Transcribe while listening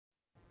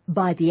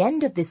By the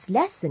end of this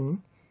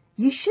lesson,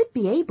 you should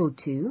be able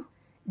to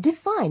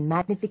define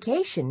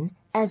magnification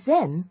as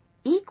m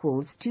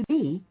equals to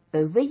v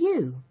over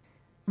u,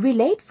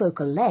 relate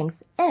focal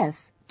length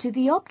f to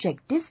the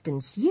object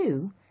distance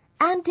u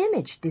and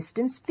image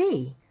distance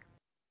v.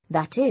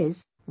 That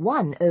is,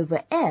 1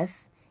 over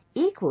f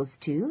equals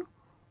to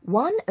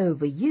 1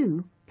 over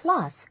u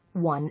plus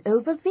 1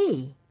 over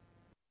v.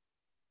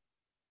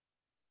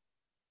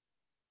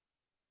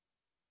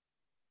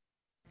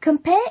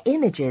 Compare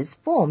images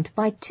formed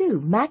by two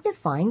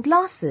magnifying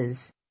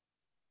glasses.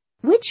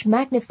 Which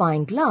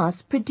magnifying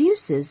glass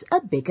produces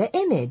a bigger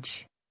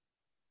image?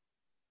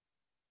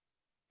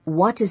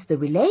 What is the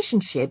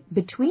relationship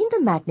between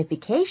the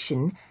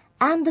magnification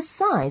and the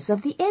size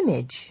of the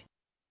image?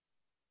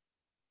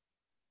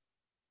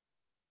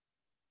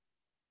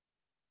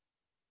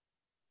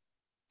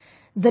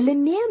 The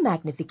linear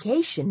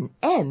magnification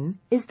m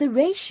is the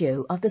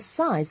ratio of the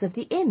size of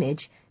the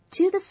image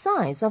to the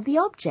size of the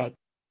object.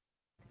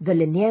 The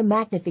linear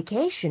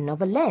magnification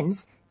of a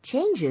lens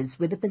changes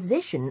with the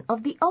position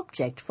of the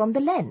object from the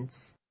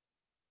lens.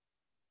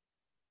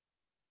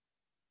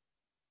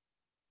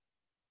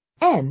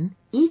 M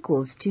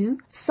equals to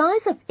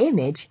size of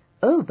image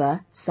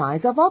over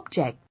size of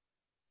object.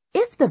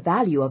 If the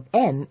value of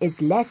m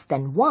is less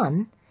than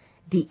 1,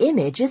 the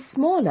image is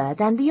smaller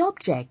than the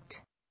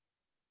object.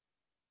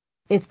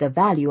 If the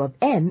value of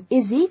m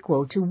is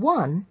equal to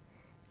 1,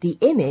 the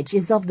image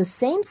is of the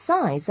same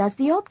size as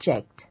the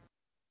object.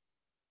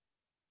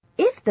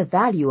 If the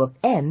value of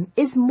m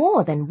is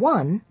more than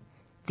 1,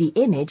 the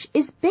image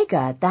is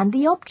bigger than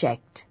the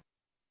object.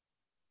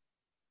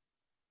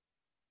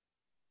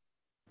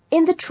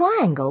 In the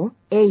triangle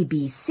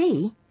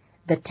ABC,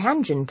 the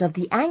tangent of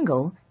the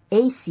angle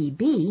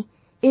ACB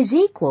is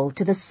equal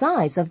to the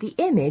size of the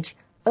image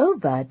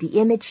over the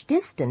image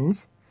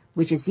distance,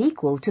 which is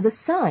equal to the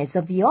size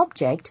of the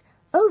object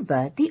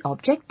over the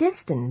object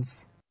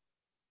distance.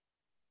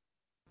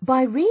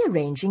 By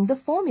rearranging the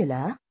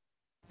formula,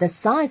 the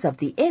size of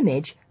the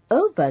image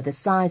over the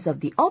size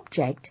of the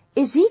object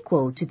is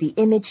equal to the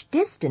image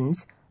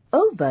distance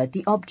over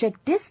the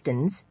object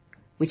distance,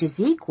 which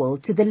is equal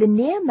to the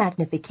linear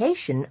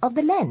magnification of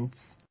the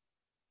lens.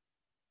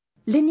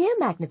 Linear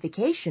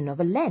magnification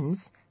of a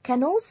lens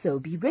can also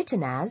be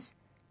written as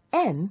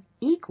m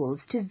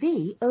equals to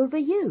v over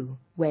u,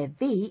 where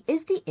v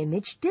is the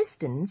image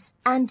distance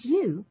and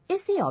u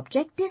is the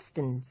object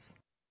distance.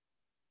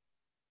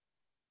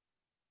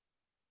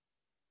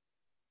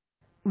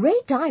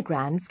 Ray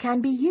diagrams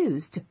can be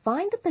used to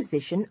find the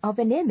position of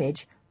an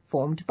image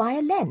formed by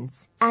a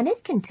lens, and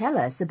it can tell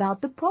us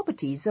about the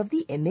properties of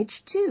the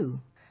image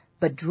too.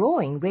 But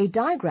drawing ray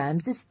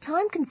diagrams is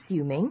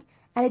time-consuming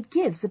and it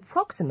gives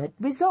approximate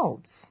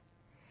results.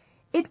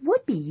 It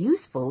would be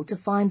useful to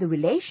find the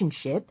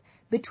relationship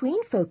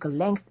between focal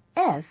length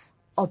f,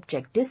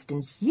 object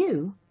distance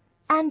u,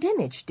 and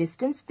image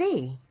distance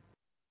v.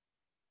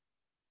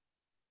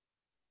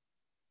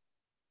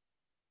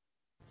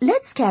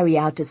 Let's carry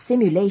out a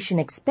simulation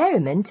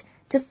experiment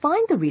to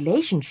find the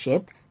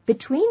relationship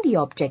between the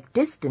object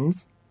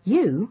distance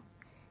u,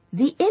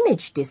 the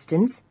image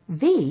distance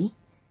v,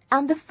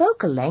 and the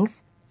focal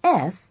length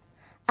f,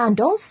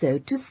 and also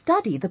to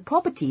study the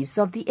properties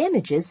of the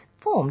images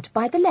formed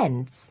by the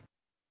lens.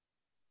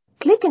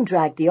 Click and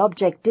drag the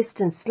object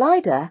distance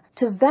slider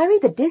to vary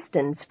the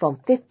distance from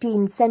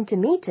 15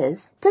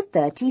 centimeters to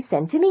 30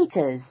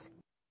 centimeters.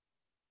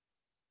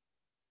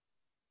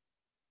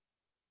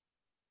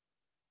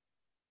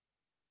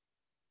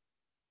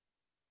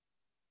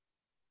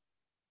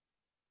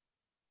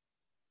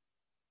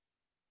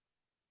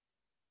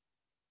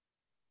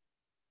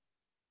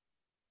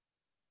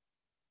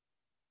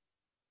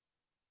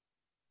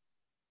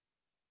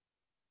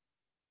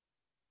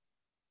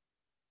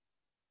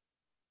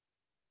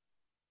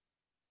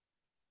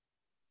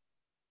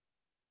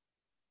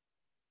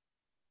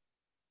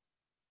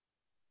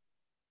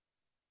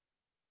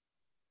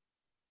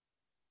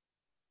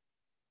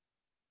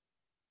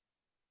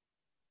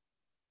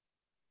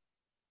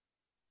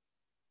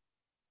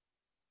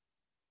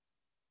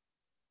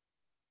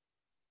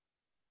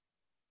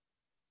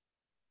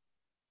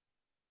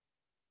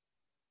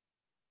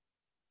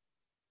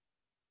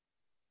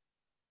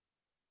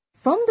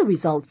 From the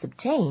results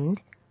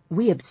obtained,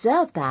 we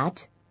observe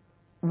that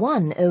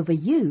 1 over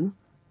u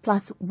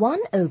plus 1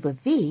 over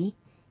v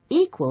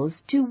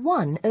equals to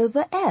 1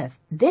 over f.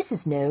 This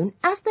is known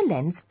as the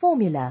lens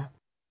formula.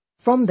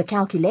 From the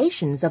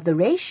calculations of the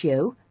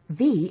ratio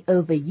v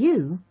over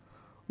u,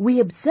 we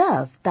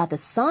observe that the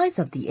size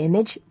of the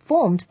image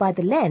formed by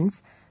the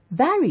lens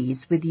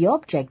varies with the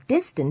object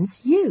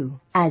distance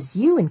u. As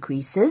u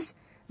increases,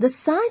 the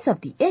size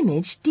of the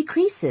image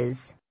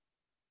decreases.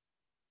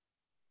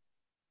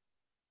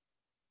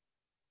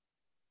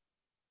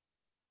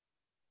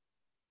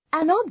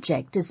 An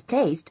object is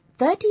placed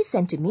 30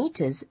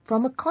 centimeters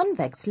from a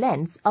convex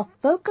lens of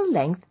focal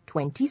length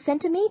 20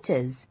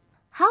 centimeters.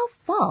 How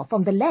far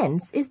from the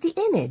lens is the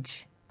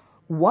image?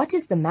 What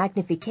is the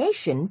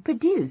magnification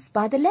produced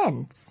by the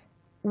lens?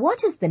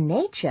 What is the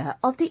nature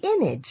of the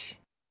image?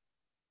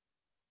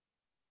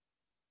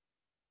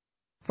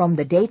 From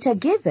the data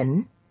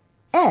given,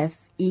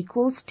 f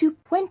equals to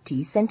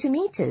 20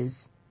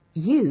 centimeters,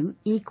 u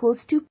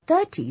equals to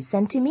 30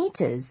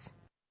 centimeters.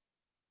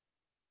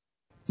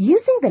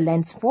 Using the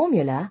length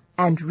formula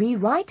and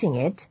rewriting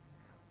it,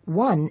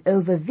 1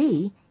 over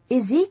v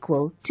is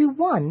equal to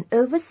 1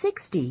 over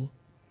 60.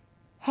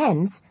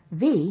 Hence,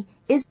 v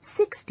is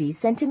 60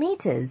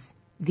 centimeters.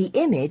 The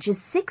image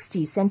is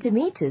 60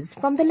 centimeters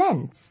from the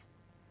lens.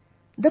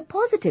 The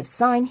positive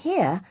sign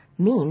here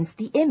means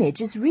the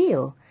image is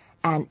real,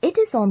 and it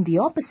is on the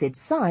opposite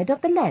side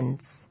of the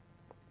lens.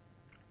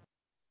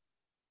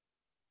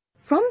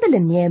 From the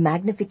linear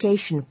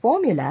magnification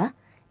formula,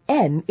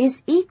 m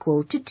is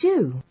equal to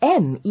 2.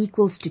 m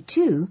equals to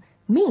 2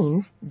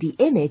 means the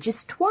image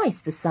is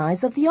twice the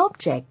size of the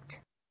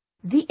object.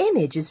 The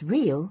image is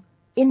real,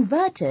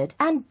 inverted,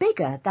 and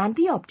bigger than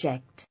the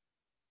object.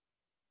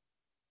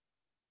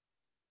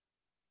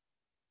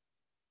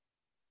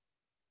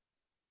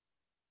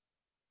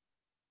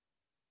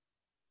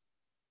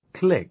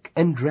 Click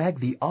and drag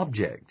the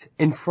object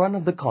in front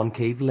of the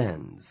concave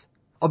lens.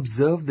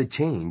 Observe the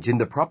change in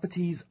the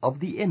properties of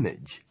the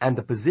image and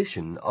the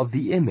position of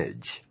the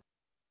image.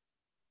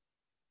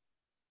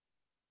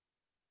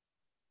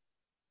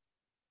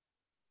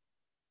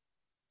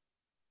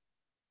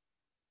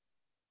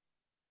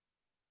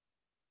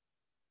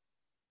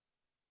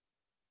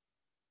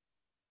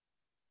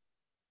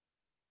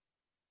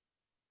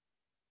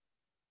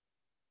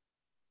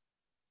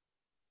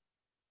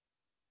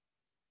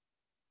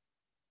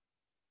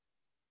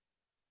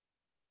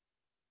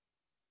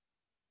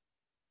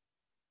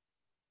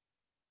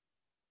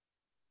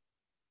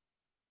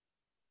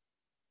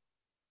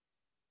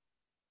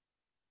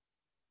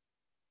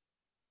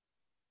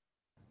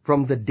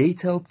 From the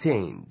data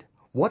obtained,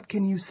 what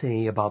can you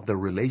say about the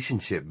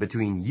relationship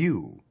between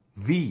u,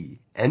 v,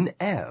 and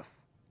f?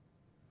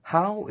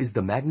 How is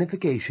the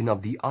magnification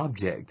of the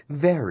object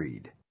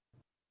varied?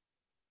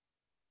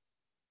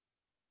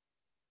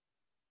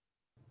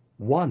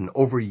 1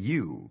 over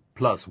u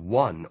plus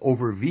 1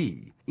 over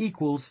v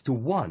equals to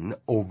 1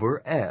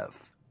 over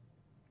f.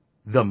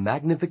 The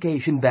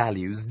magnification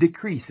values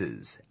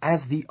decreases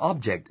as the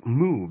object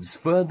moves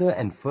further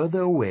and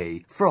further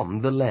away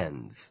from the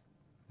lens.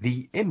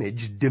 The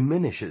image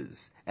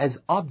diminishes as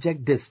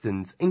object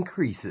distance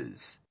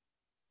increases.